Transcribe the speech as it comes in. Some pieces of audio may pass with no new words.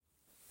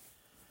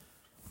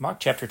Mark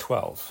chapter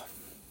 12.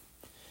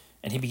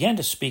 And he began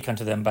to speak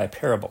unto them by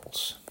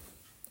parables.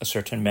 A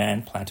certain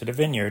man planted a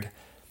vineyard,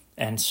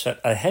 and set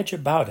a hedge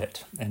about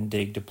it, and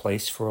digged a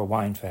place for a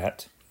wine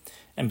vat,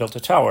 and built a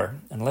tower,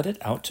 and let it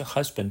out to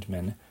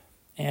husbandmen,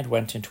 and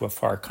went into a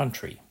far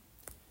country.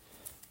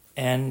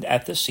 And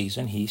at this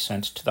season he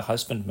sent to the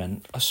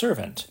husbandman a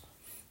servant,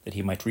 that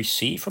he might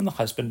receive from the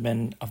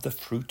husbandmen of the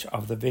fruit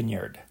of the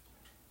vineyard.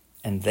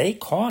 And they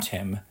caught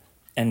him,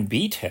 and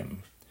beat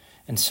him,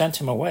 and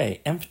sent him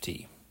away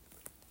empty.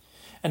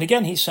 And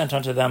again he sent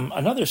unto them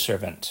another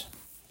servant,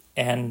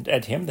 and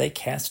at him they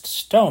cast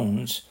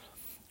stones,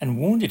 and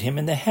wounded him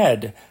in the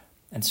head,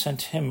 and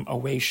sent him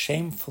away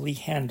shamefully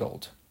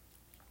handled.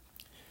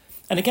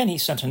 And again he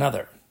sent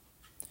another,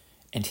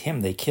 and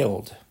him they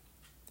killed,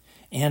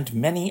 and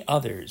many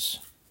others,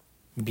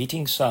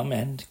 beating some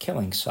and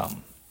killing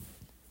some.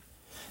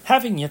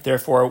 Having yet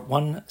therefore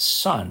one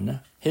son,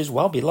 his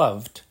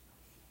well-beloved,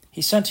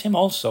 he sent him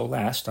also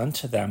last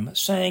unto them,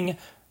 saying,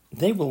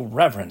 They will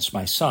reverence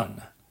my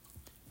son.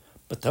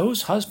 But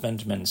those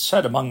husbandmen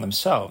said among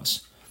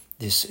themselves,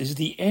 This is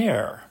the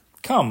heir.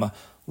 Come,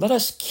 let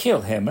us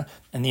kill him,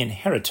 and the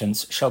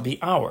inheritance shall be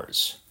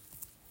ours.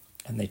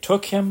 And they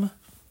took him,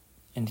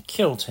 and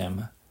killed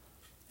him,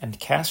 and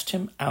cast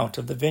him out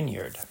of the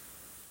vineyard.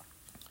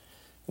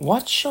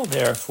 What shall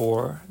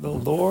therefore the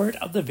Lord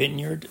of the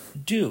vineyard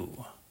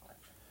do?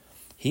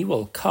 He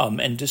will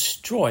come and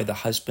destroy the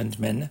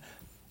husbandmen,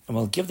 and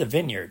will give the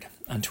vineyard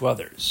unto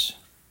others.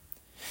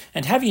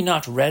 And have ye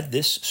not read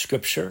this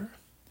scripture?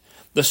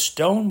 The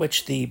stone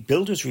which the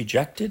builders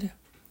rejected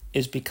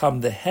is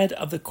become the head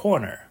of the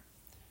corner.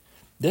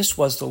 This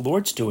was the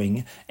Lord's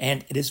doing,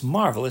 and it is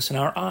marvelous in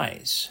our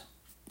eyes.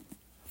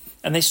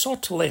 And they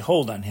sought to lay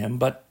hold on him,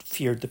 but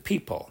feared the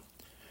people,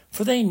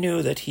 for they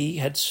knew that he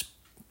had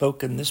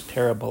spoken this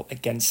parable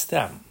against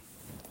them.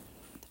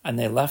 And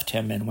they left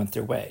him and went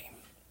their way.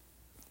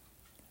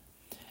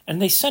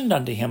 And they sent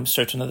unto him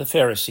certain of the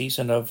Pharisees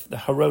and of the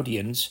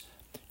Herodians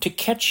to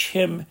catch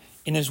him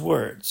in his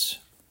words.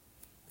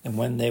 And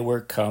when they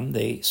were come,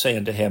 they say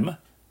unto him,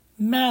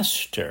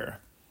 Master,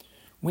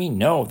 we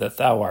know that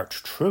thou art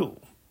true,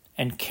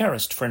 and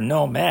carest for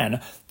no man,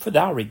 for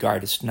thou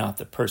regardest not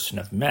the person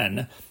of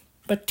men,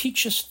 but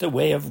teachest the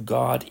way of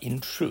God in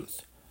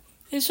truth.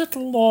 Is it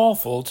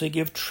lawful to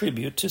give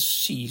tribute to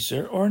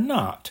Caesar or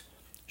not?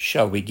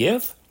 Shall we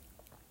give,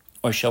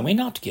 or shall we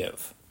not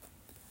give?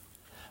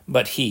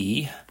 But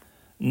he,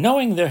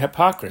 knowing their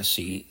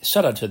hypocrisy,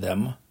 said unto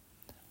them,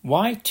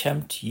 Why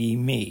tempt ye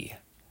me?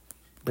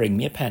 Bring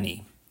me a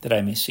penny, that I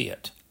may see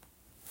it.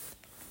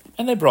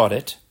 And they brought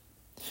it.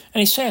 And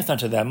he saith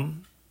unto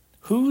them,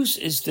 Whose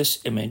is this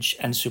image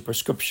and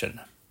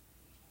superscription?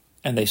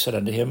 And they said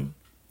unto him,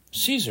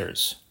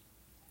 Caesar's.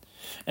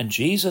 And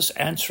Jesus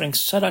answering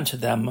said unto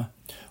them,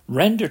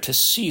 Render to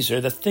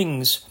Caesar the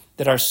things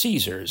that are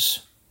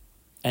Caesar's,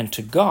 and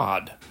to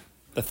God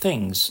the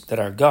things that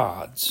are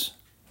God's.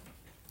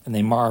 And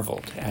they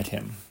marveled at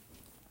him.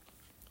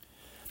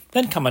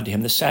 Then come unto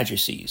him the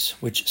Sadducees,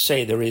 which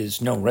say there is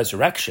no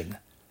resurrection.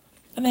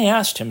 And they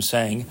asked him,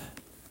 saying,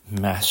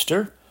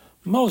 Master,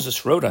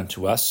 Moses wrote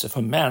unto us, if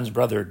a man's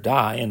brother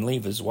die and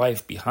leave his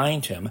wife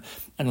behind him,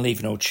 and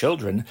leave no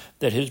children,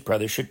 that his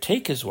brother should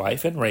take his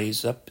wife and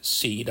raise up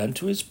seed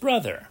unto his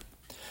brother.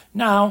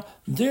 Now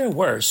there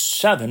were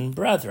 7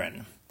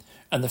 brethren,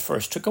 and the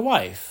first took a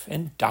wife,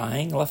 and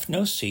dying left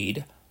no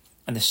seed,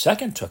 and the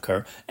second took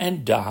her,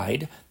 and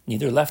died,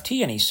 neither left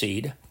he any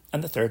seed,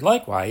 and the third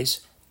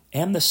likewise,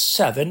 and the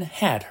 7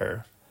 had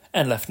her,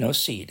 and left no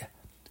seed.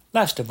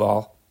 Last of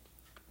all,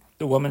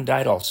 the woman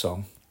died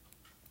also.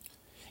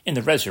 In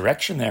the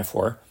resurrection,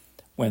 therefore,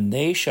 when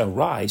they shall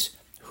rise,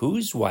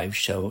 whose wife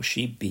shall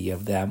she be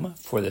of them?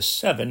 For the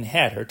 7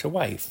 had her to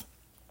wife.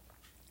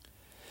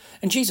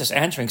 And Jesus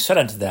answering said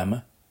unto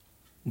them,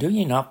 Do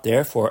ye not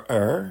therefore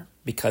err,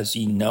 because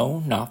ye know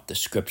not the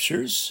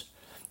Scriptures,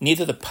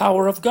 neither the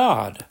power of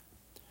God?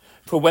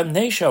 For when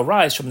they shall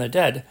rise from the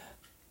dead,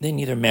 they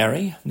neither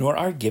marry nor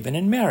are given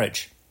in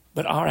marriage,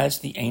 but are as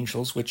the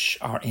angels which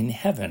are in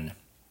heaven.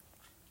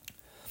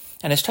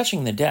 And as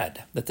touching the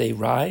dead, that they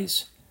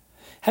rise,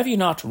 have you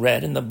not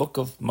read in the book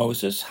of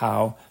Moses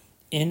how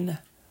in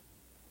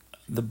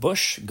the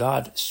bush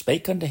God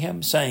spake unto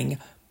him, saying,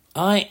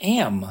 I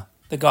am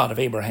the God of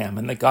Abraham,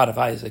 and the God of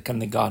Isaac,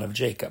 and the God of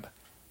Jacob.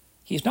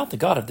 He is not the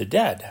God of the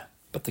dead,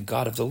 but the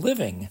God of the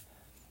living.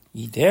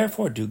 Ye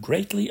therefore do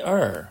greatly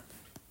err.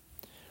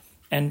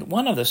 And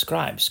one of the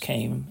scribes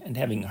came, and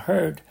having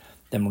heard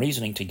them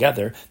reasoning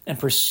together, and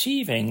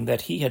perceiving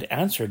that he had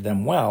answered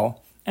them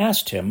well,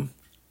 asked him,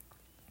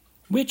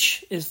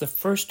 Which is the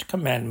first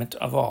commandment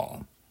of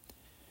all?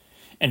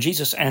 And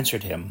Jesus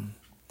answered him,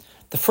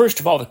 The first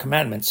of all the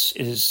commandments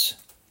is,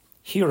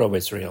 Hear, O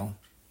Israel,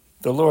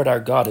 the Lord our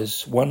God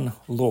is one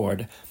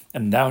Lord,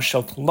 and thou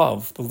shalt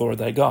love the Lord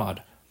thy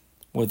God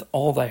with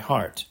all thy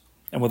heart,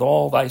 and with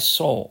all thy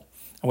soul,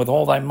 and with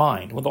all thy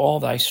mind, with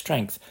all thy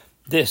strength.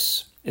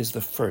 This is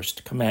the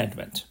first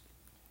commandment.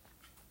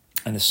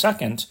 And the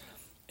second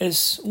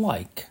is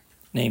like,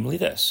 namely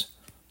this,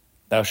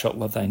 Thou shalt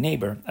love thy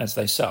neighbor as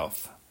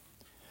thyself.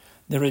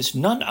 There is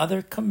none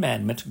other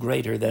commandment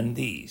greater than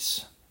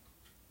these.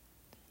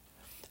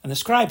 And the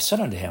scribe said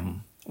unto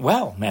him,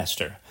 Well,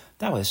 Master,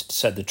 thou hast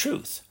said the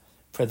truth.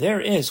 For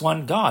there is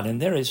one God, and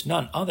there is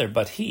none other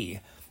but he.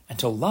 And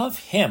to love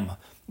him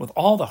with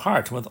all the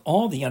heart, and with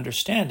all the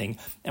understanding,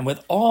 and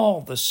with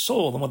all the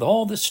soul, and with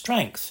all the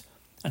strength,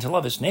 and to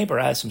love his neighbor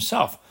as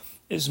himself,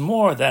 is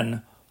more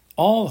than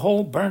all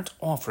whole burnt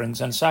offerings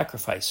and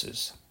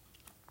sacrifices.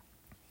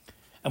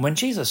 And when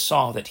Jesus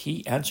saw that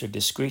he answered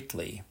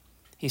discreetly,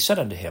 he said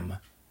unto him,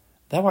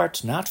 Thou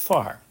art not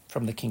far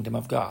from the kingdom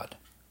of God.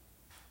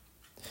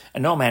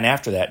 And no man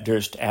after that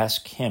durst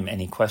ask him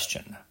any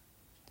question.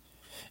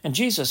 And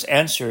Jesus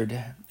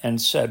answered and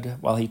said,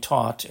 while he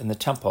taught in the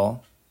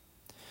temple,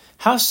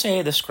 How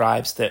say the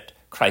scribes that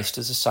Christ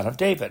is the son of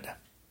David?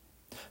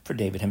 For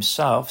David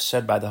himself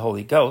said by the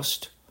Holy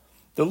Ghost,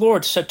 The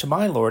Lord said to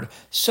my Lord,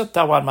 Sit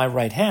thou on my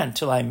right hand,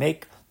 till I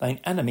make thine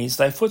enemies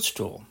thy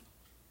footstool.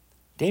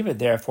 David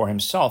therefore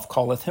himself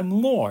calleth him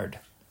Lord.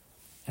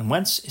 And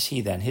whence is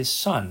he then his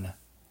son?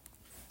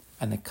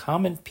 And the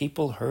common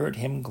people heard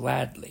him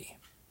gladly.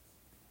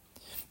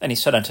 And he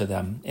said unto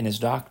them in his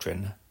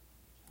doctrine,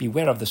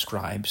 Beware of the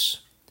scribes,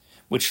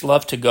 which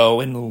love to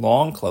go in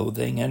long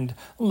clothing, and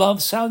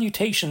love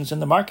salutations in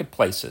the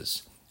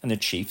marketplaces, and the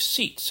chief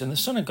seats in the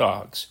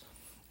synagogues,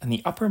 and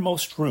the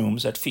uppermost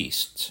rooms at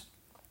feasts,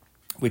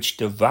 which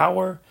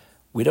devour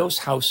widows'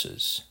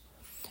 houses,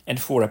 and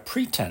for a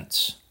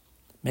pretense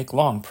make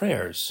long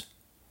prayers.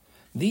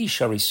 These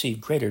shall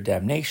receive greater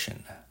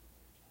damnation.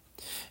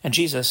 And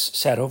Jesus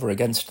sat over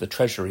against the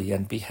treasury,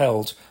 and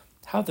beheld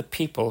how the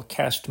people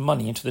cast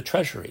money into the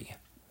treasury.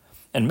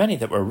 And many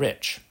that were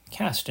rich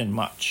cast in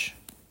much.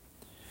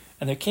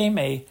 And there came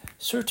a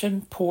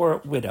certain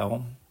poor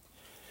widow,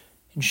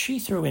 and she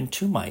threw in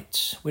 2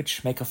 mites,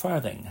 which make a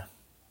farthing.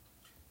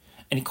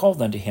 And he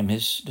called unto him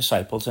his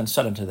disciples, and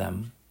said unto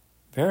them,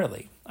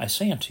 Verily, I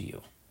say unto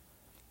you,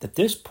 that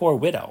this poor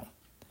widow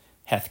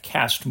hath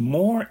cast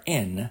more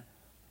in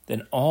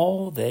than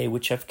all they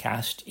which have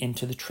cast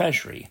into the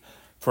treasury.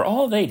 For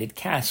all they did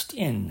cast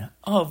in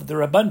of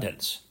their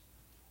abundance,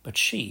 but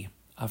she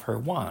of her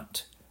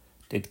want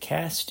did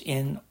cast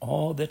in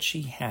all that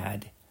she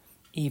had,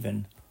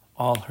 even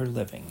all her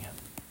living.